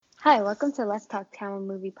Hi, welcome to Let's Talk Tamil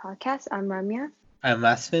Movie Podcast. I'm Ramya, I'm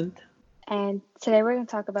Aswin. and today we're going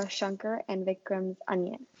to talk about Shankar and Vikram's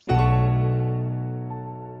Onion.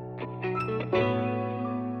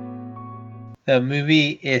 The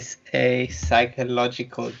movie is a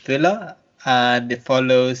psychological thriller and it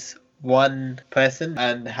follows one person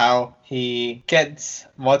and how he gets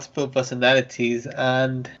multiple personalities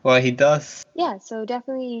and what he does. Yeah, so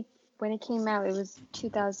definitely when it came out, it was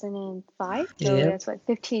 2005, so Yeah. that's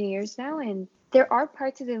 15 years now, and there are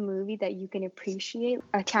parts of the movie that you can appreciate.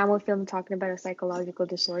 A Tamil film talking about a psychological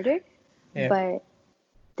disorder, Yeah. but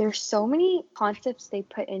there's so many concepts they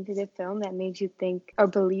put into the film that made you think or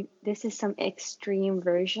believe this is some extreme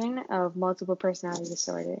version of multiple personality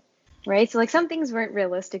disorder, right? So like some things weren't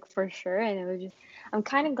realistic for sure, and it was just I'm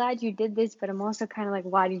kind of glad you did this, but I'm also kind of like,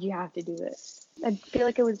 why did you have to do this? I feel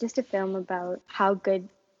like it was just a film about how good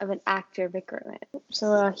of an actor Vikram is.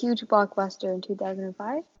 So a huge blockbuster in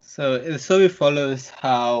 2005. So the story follows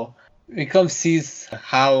how Vikram sees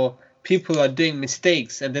how people are doing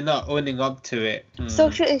mistakes and they're not owning up to it.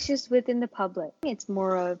 Social issues within the public. It's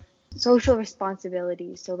more of social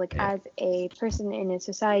responsibility. So, like, Yeah. as a person in a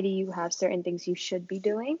society, you have certain things you should be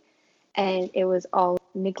doing, and it was all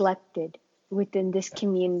neglected within this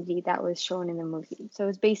community that was shown in the movie. So,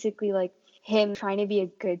 it's basically like him trying to be a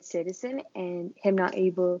good citizen and him not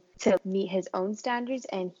able to meet his own standards,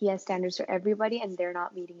 and he has standards for everybody and they're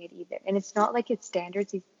not meeting it either. And it's not like it's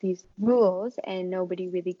standards, these rules, and nobody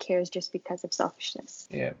really cares just because of selfishness.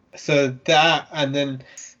 Yeah. So that, and then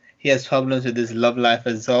he has problems with his love life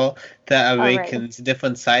as well. That All right. awakens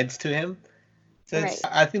different sides to him. So Right.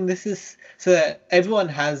 I think this is so that everyone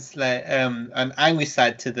has like an angry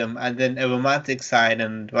side to them and then a romantic side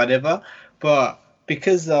and whatever. But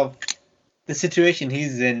because of the situation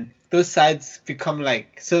he's in, those sides become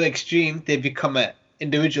like so extreme. They become an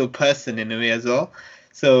individual person in a way as well.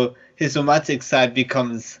 So his romantic side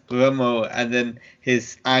becomes Romo, and then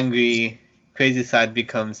his angry, crazy side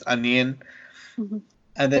becomes Onion, and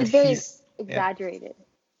then It's very he's yeah, exaggerated.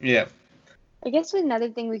 yeah, I guess another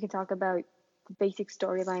thing we could talk about the basic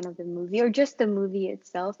storyline of the movie or just the movie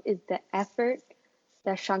itself is the effort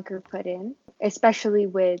that Shankar put in, especially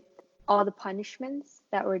with all the punishments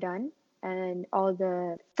that were done and all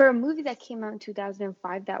the for a movie that came out in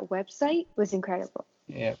 2005, that website was incredible.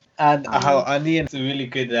 yeah. And how Um Onion's really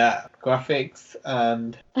good at graphics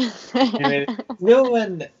and he made it. You know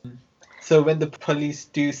when so when the police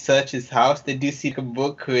do search his house, they do see like a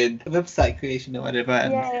book with website creation or whatever,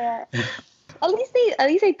 and yeah, yeah. At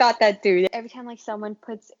least they thought that through. Every time like someone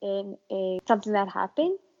puts in a something that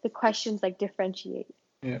happened, the questions like differentiate.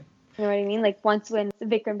 yeah, You know what I mean? Like once when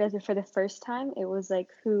Vikram does it for the first time, it was like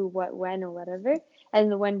who, what, when, or whatever.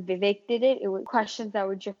 And when Vivek did it, it was questions that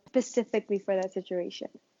were just specifically for that situation.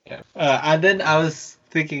 yeah. And then I was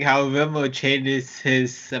thinking how Remo changes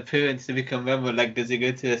his appearance to become Remo. Like, does he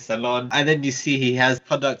go to a salon? And then you see he has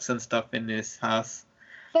products and stuff in his house.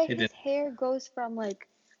 But Hidden. his hair goes from like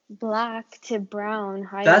black to brown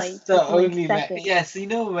That's highlights the within like only seconds. yes. You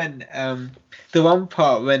know when the one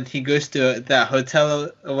part when he goes to that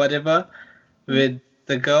hotel or whatever Mhm. with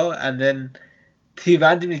the girl, and then he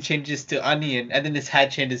randomly changes to onion, and then his hair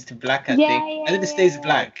changes to black, I Yeah, think, and then yeah, it stays yeah,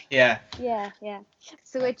 black. Yeah. yeah, yeah.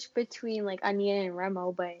 Switch between like Onion and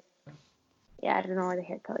Remo, but yeah, I don't know why the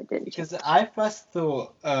hair color didn't Because change. I first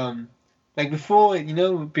thought, like before,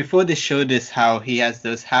 before they showed us how he has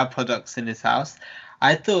those hair products in his house,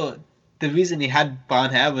 I thought the reason he had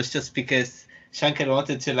brown hair was just because Shankar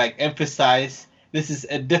wanted to like emphasize this is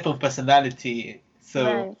a different personality, so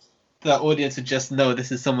Right. the audience would just know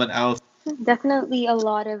this is someone else. Definitely a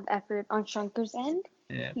lot of effort on Shankar's end.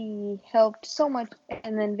 Yeah. He helped so much,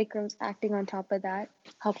 and then Vikram's acting on top of that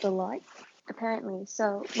helped a lot, apparently.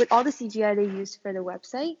 So with all the CGI they used for the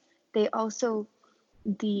website, they also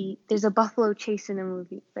there's a buffalo chase in the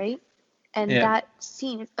movie, right? And Yeah. that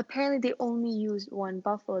scene, apparently they only used one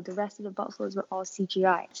buffalo. The rest of the buffaloes were all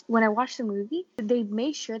CGI. When I watched the movie, they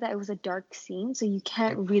made sure that it was a dark scene, so you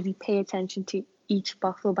can't really pay attention to each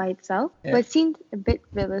buffalo by itself. Yeah. But it seemed a bit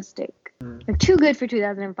realistic, Mm. like too good for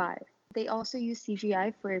 2005. They also used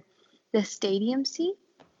CGI for the stadium scene.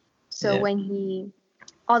 So Yeah. when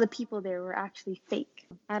all the people there were actually fake.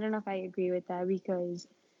 I don't know if I agree with that because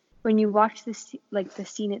when you watch this like the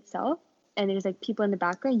scene itself and there's like people in the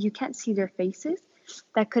background, you can't see their faces.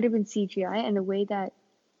 That could have been CGI, and the way that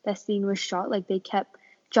that scene was shot, like they kept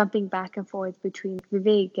jumping back and forth between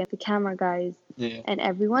Vivek and the camera guys Yeah. and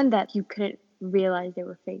everyone that you couldn't realize they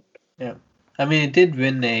were fake. Yeah. I mean, it did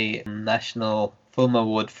win a national film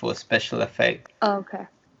award for special effects. Oh, okay.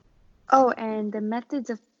 Oh, and the methods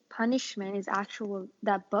of punishment is actual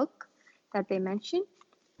that book that they mentioned.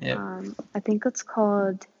 Yeah. I think it's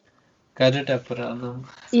called. Garuda Puranam.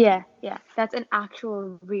 Yeah, that's an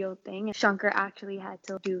actual real thing. Shankar actually had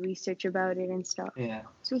to do research about it and stuff. Yeah.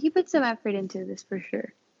 So he put some effort into this for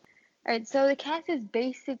sure. Alright, so the cast is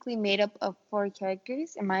basically made up of 4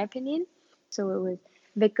 characters, in my opinion. So it was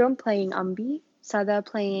Vikram playing Ambi, Sada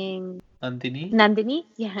playing Nandini. Nandini,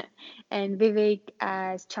 yeah, and Vivek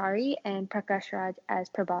as Chari, and Prakash Raj as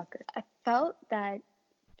Prabhakar. I felt that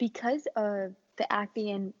because of the acting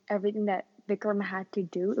and everything that Vikram had to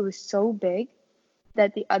do, it was so big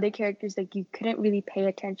that the other characters, like, you couldn't really pay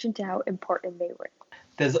attention to how important they were.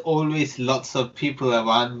 There's always lots of people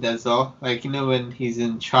around as well. Like, when he's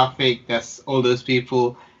in traffic, there's all those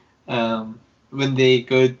people. When they're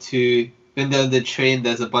on the train,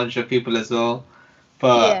 there's a bunch of people as well.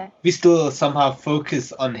 But Yeah. we still somehow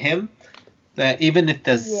focus on him. Even if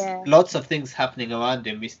there's Yeah. lots of things happening around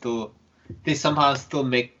him, they somehow still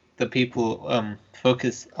make the people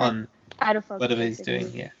focus on Out of focus, whatever he's basically.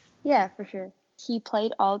 doing. Yeah. Yeah, for sure. He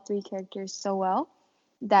played all 3 characters so well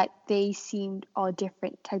that they seemed all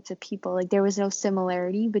different types of people. Like, there was no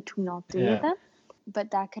similarity between all 3 Yeah. of them.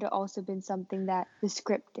 But that could have also been something that the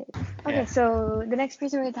script did. Okay, Yeah. so the next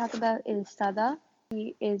person we're going to talk about is Sada.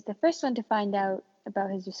 He is the first one to find out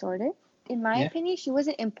about his disorder. In my Yeah. opinion, she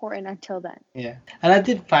wasn't important until then. Yeah, and I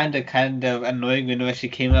did find her kind of annoying whenever she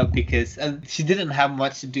came up because she didn't have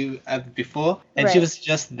much to do as before, and she Right. was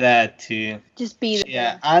just there to Just be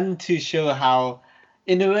yeah, there. and to show how,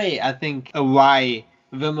 in a way, I think why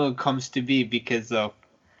Vimo comes to be because of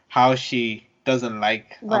how she doesn't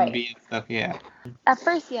like Right. Ambi and stuff. Yeah, At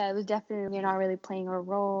first, yeah, it was definitely you're not really playing a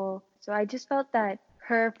role. So I just felt that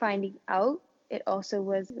her finding out, it also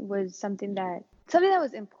was something that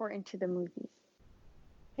was important to the movie.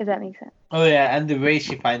 If that makes sense. oh yeah, and the way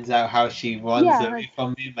she finds out how she runs Yeah, away like-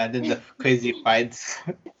 from him, and then the crazy fights.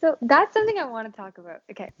 So that's something I want to talk about.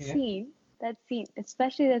 Okay, Yeah. that scene,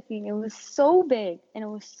 especially that scene, it was so big and it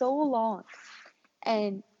was so long.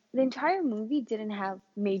 And the entire movie didn't have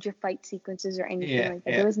major fight sequences or anything Yeah, like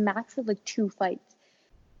that. yeah. There was max of like 2 fights.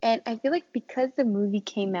 And I feel like because the movie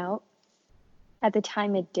came out at the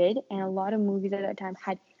time it did, and a lot of movies at that time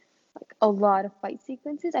had like a lot of fight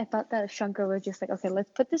sequences, I felt that Shankar was just like, okay, let's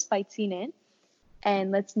put this fight scene in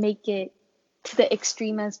and let's make it to the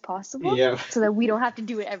extreme as possible Yeah. so that we don't have to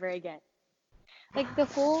do it ever again. Like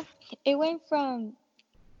it went from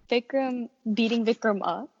Vikram beating Vikram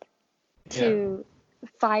up to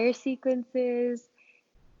fire sequences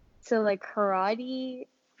to like karate,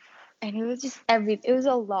 and it was just it was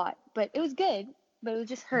a lot, but it was good. But it was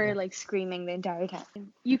just her like screaming the entire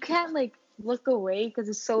time. You can't like look away because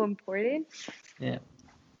it's so important. Yeah.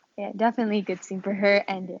 Yeah, definitely a good scene for her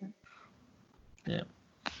and him. Yeah.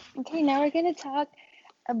 Okay, now we're gonna talk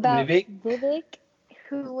about Vivek? Vivek,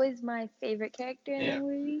 who was my favorite character in Yeah. the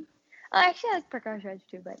movie. Actually, I like Prakash Raj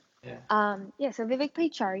too, but so Vivek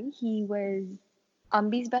played Chari. He was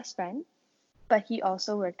Ambi's best friend, but he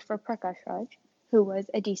also worked for Prakash Raj, who was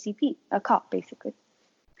a DCP, a cop basically.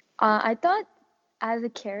 I thought as a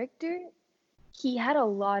character, he had a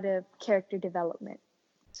lot of character development.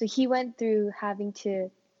 So he went through having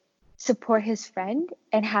to support his friend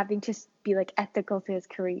and having to be like ethical to his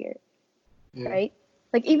career, right?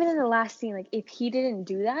 Like even in the last scene, like if he didn't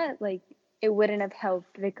do that, like it wouldn't have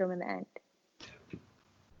helped Vikram in the end.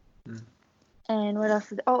 And what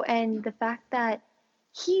else? And the fact that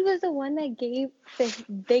he was the one that gave the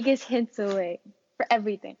biggest hints away for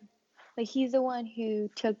everything. Like he's the one who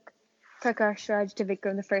took Prakash Raj to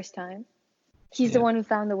Vikram the first time. He's the one who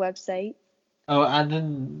found the website. Oh, and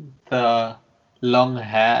then the long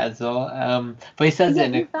hair as well. But he says it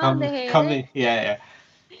in a comment. Yeah.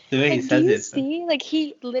 The way he says do you it. see? Like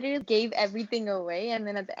he literally gave everything away, and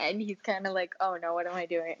then at the end he's kind of like, "Oh no, what am I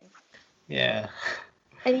doing?" Yeah.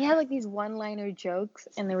 And he had like these one-liner jokes,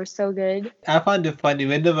 and they were so good. I found it funny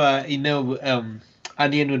whenever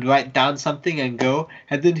Onion would write down something and go,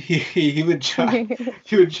 and then he would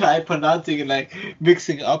try pronouncing it, like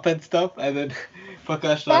mixing up and stuff, and then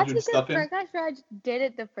Prakash Raj would stop him. Prakash Raj did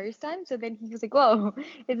it the first time, so then he was like, "Whoa,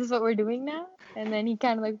 is this what we're doing now?" And then he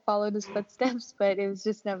kind of like followed his footsteps, but it was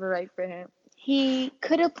just never right for him. He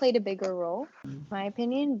could have played a bigger role, in my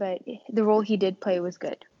opinion, but the role he did play was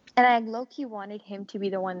good. And I low-key wanted him to be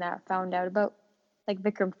the one that found out about like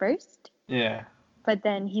Vikram first. Yeah. But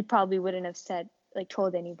then he probably wouldn't have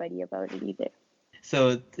told anybody about it either.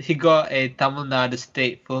 So he got a Tamil Nadu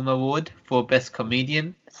State Film Award for Best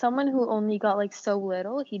Comedian. Someone who only got like so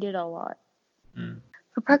little, he did a lot. Mm.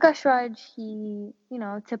 For Prakash Raj, he,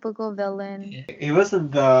 typical villain. He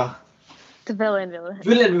wasn't the villain.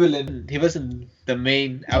 Villain. He wasn't the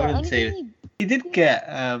main. I wouldn't say. He did get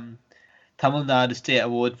Tamil Nadu State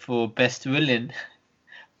Award for Best Villain.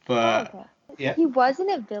 But okay. yeah, He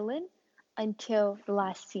wasn't a villain until the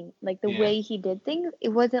last scene. Like the yeah, way he did things, it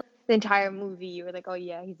wasn't the entire movie. You were like, oh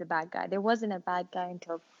yeah, he's a bad guy. There wasn't a bad guy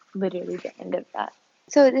until literally the end of that.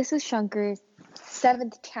 So this was Shankar's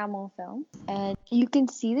seventh Tamil film, and you can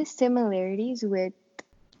see the similarities with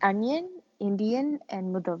Onion, Indian,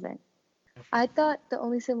 and Mudavan. I thought the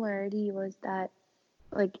only similarity was that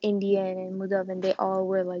like Indian and Mudavan, they all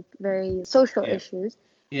were like very social yeah, issues,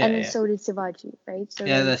 yeah, and then yeah. so did Shivaji, right? So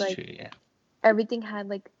Yeah, there was that's like true. Yeah, everything had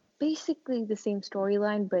like basically the same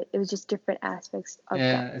storyline, but it was just different aspects of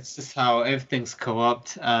them. yeah. It's just how everything's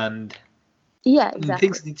corrupt and Yeah, exactly.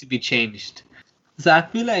 things need to be changed. So I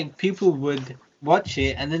feel like people would watch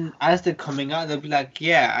it, and then as they're coming out, they'll be like,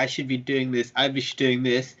 "Yeah, I should be doing this. I be doing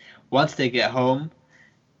this." Once they get home,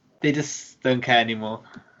 they just don't care anymore.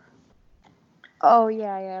 Oh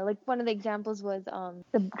yeah, yeah. Like one of the examples was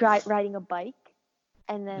riding a bike,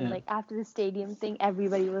 and then Yeah, like after the stadium thing,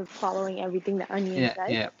 everybody was following everything that Onion yeah, said.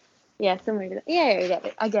 yeah. Yeah, similar to that. Yeah,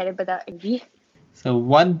 I get it, but that movie. So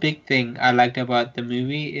one big thing I liked about the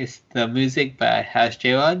movie is the music by Harsh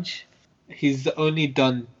Jayaraj. He's only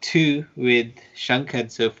done two with Shankar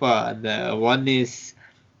so far, and the one is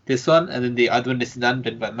this one, and then the other one is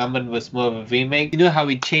Nandan, but Nandan was more of a remake. You know how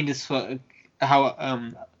he changes for how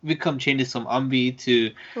Vikram changes from Ambi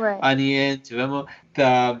to Right. Onion to Remo.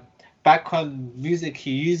 The background music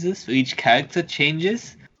he uses for each character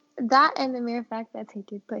changes. That and the mere fact that he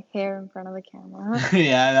did put hair in front of the camera.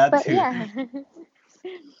 Yeah, that But too. yeah.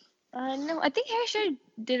 No, I think Harsha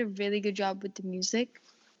did a really good job with the music.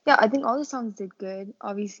 Yeah, I think all the songs did good.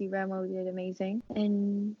 Obviously, Ramo did amazing.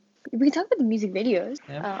 And we can talk about the music videos.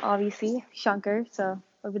 Yeah. Obviously, Shankar, so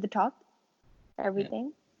over the top,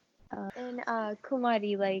 everything. And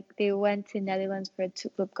Kumari, like, they went to Netherlands for a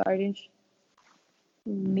Tulip Garden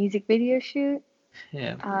music video shoot.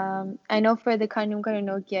 Yeah. I know for the Kanum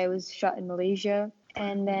Nokia, it was shot in Malaysia.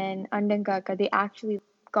 And then Andangaka, they actually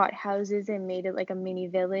got houses and made it like a mini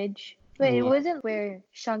village. But it Wow. wasn't where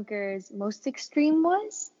Shankar's most extreme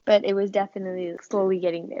was, but it was definitely slowly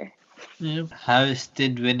getting there. Yeah. Harris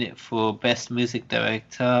did win it for Best Music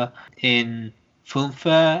Director in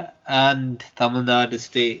Filmfare and Tamil Nadu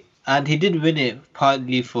State. And he did win it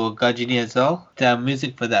partly for Gajini as well. The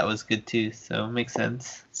music for that was good too, so it makes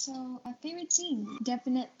sense. So, a favorite scene?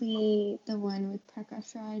 Definitely the one with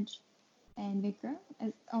Prakash Raj and Vikram,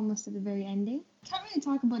 almost at the very ending. Can't really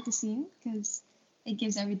talk about the scene because it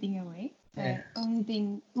gives everything away. But Yeah. only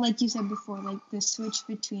thing, like you said before, like the switch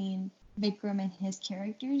between Vikram and his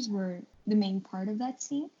characters were the main part of that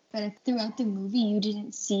scene. But throughout the movie, you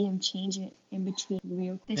didn't see him change it in between.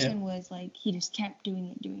 This one was like he just kept doing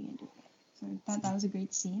it. So I thought that was a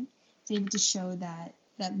great scene. It's able to show that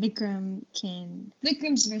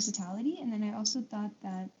Vikram's versatility, and then I also thought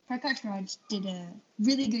that Prakash Raj did a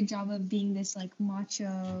really good job of being this like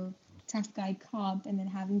macho tough guy cop, and then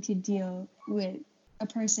having to deal with a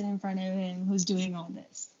person in front of him who's doing all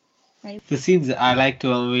this. Right? The scenes that I liked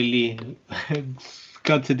weren't really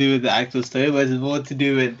got to do with the actual story, but it's more to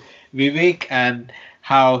do with Vivek and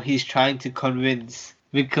how he's trying to convince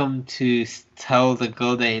Vikram to tell the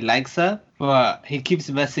girl that he likes her, but he keeps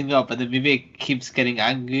messing up, and then Vivek keeps getting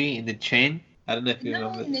angry in the train. I don't know if you Not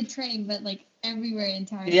remember. only in the train, but like everywhere in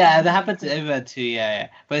Thailand. Yeah, that happens everywhere too. Yeah.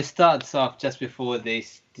 But it starts off just before they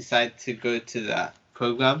decide to go to that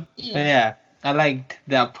program. Yeah. But yeah, I liked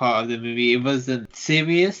that part of the movie. It wasn't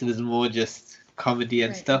serious. It was more just comedy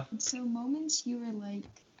and Right. stuff. So moments you were like,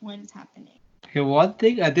 what is happening? Okay, one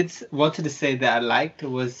thing I wanted to say that I liked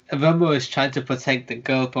was Avemba was trying to protect the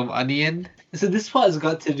girl from Onion. So this part has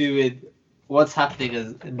got to do with what's happening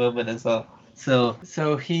in the moment as well.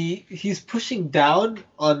 So he's pushing down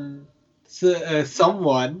on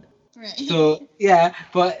someone. Right. So yeah,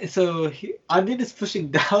 but Onion is pushing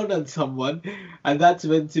down on someone, and that's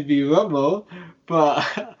meant to be Romo. But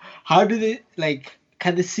how do they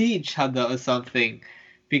Can they see each other or something?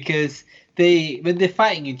 Because when they're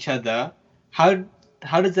fighting each other, how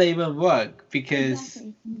does that even work? Because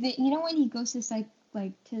Exactly. You know when he goes to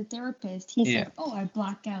to the therapist, he Yeah. said, "Oh, I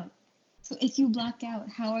black out." So if you black out,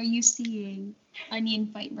 how are you seeing Onion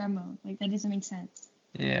fight Remo? Like that doesn't make sense.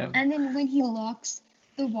 yeah, And then when he locks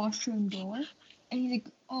the washroom door, and he's like,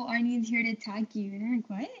 "Oh, Onion's here to attack you," and I'm like,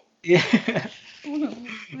 "What? yeah,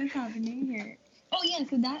 What's happening here?" Oh yeah,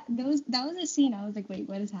 so that was a scene. I was like, "Wait,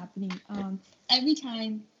 what is happening?" Every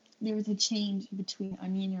time there was a change between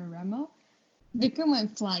Onion and Remo, Vikram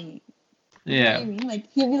went flying. You know what I yeah. mean?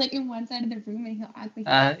 Like he'll be like in one side of the room and he'll act like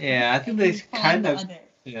Yeah, I think and they he's falling kind the of other.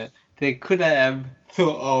 yeah they could have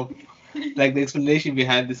thought of like the explanation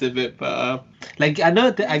behind this a bit, but like I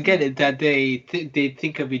know that I get it that they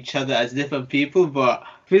think of each other as different people, but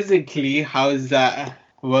physically, how is that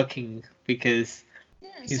working? Because Yeah,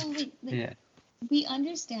 he's so like yeah we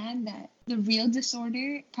understand that the real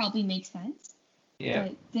disorder probably makes sense, yeah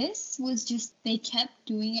but this was just they kept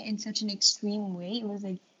doing it in such an extreme way. It was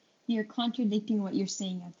like you're contradicting what you're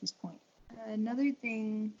saying at this point. Another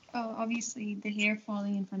thing, oh, obviously the hair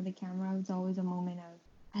falling in front of the camera was always a moment of.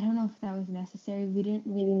 I don't know if that was necessary. We didn't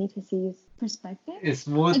really need to see his perspective. it's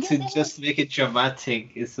more I guess to it was, just make it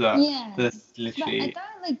dramatic. Is what yeah. that's But I literally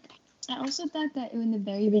thought like I also thought that in the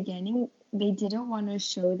very beginning they didn't want to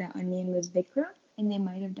show that Onion was Vikram, and they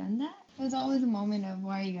might have done that. It was always a moment of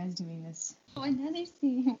why are you guys doing this? Oh, another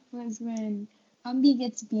scene was when Ambi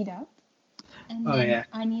gets beat up, and oh then yeah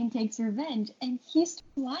Onion takes revenge, and he's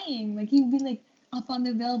flying like he'd be like up on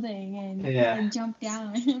the building and yeah. like jump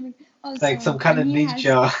down. I'm like, oh, It's like so some kind of Onion has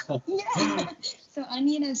ninja. yeah. So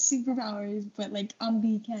Onion has superpowers, but like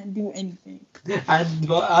Ambi can't do anything. And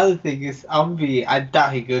the other thing is, Ambi, I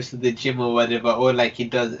doubt he goes to the gym or whatever, or like he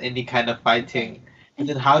does any kind of fighting. And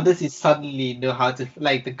then how does he suddenly know how to,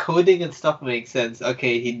 like the coding and stuff makes sense.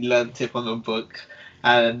 Okay, he learned it from a book.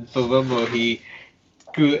 And for Momo, he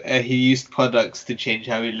used products to change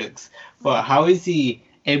how he looks. But how is he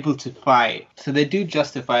able to fight? So they do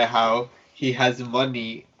justify how he has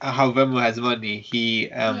money, how Vemo has money. He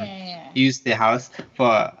Yeah. used the house,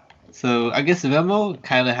 but so I guess Vemo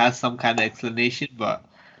kind of has some kind of explanation, but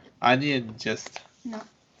Onion just No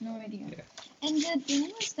idea. Yeah. And the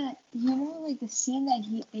thing was that like the scene that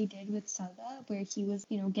they did with Sada, where he was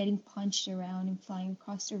getting punched around and flying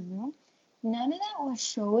across the room, none of that was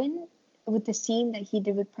shown with the scene that he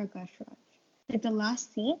did with Prakash Raj. Like the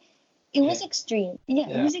last scene, it was extreme. Yeah,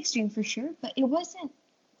 it Yeah. was extreme for sure, but it wasn't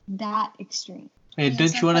that extreme. Hey, Yeah, don't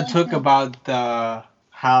so you I want to felt talk like about the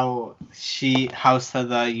how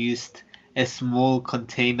Sada used a small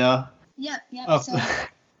container Yep. of So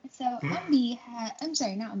Ambi I'm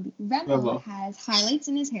sorry, not Ambi. Remo Remo. has highlights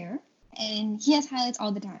in his hair, and he has highlights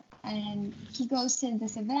all the time. And he goes to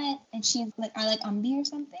this event, and she's like, I like Ambi or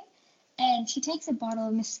something, and she takes a bottle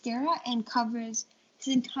of mascara and covers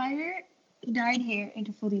his entire dyed hair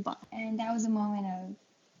into fully black. And that was a moment of,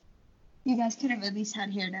 you guys could have at least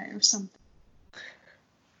had hair dye or something.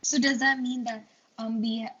 So does that mean that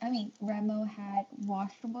Remo had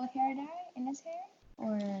washable hair dye in his hair,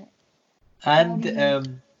 or? And How do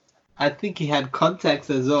you- I think he had contacts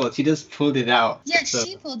as well. She just pulled it out. Yeah, So,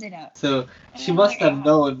 she pulled it out. so she And must they're have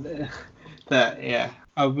known that, yeah.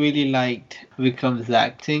 I really liked Vikram's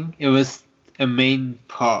acting. It was a main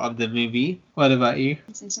part of the movie. What about you?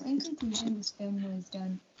 So in conclusion, this film was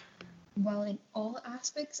done well in all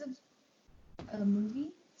aspects of a movie.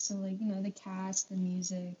 So like the cast, the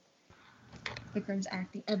music, Vikram's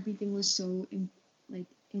acting, everything was so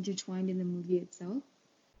intertwined in the movie itself.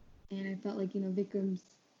 And I felt like Vikram's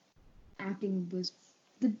acting was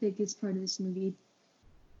the biggest part of this movie.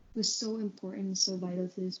 It was so important and so vital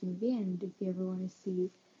to this movie. And if you ever want to see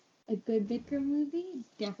a good Vikram movie,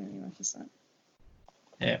 definitely watch this one.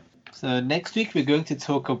 Yeah. So next week we're going to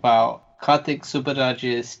talk about Karthik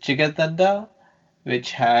Subbaraj's Jigadanda,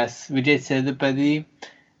 which has Vijay Sethupathi,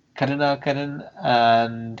 Karunakaran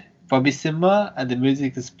and Bobby Simha, and the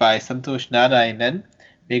music is by Santosh Narayanan.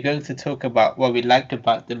 We're going to talk about what we liked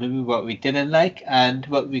about the movie, what we didn't like, and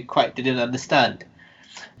what we quite didn't understand.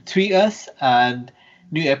 Tweet us, and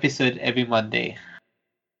new episode every Monday.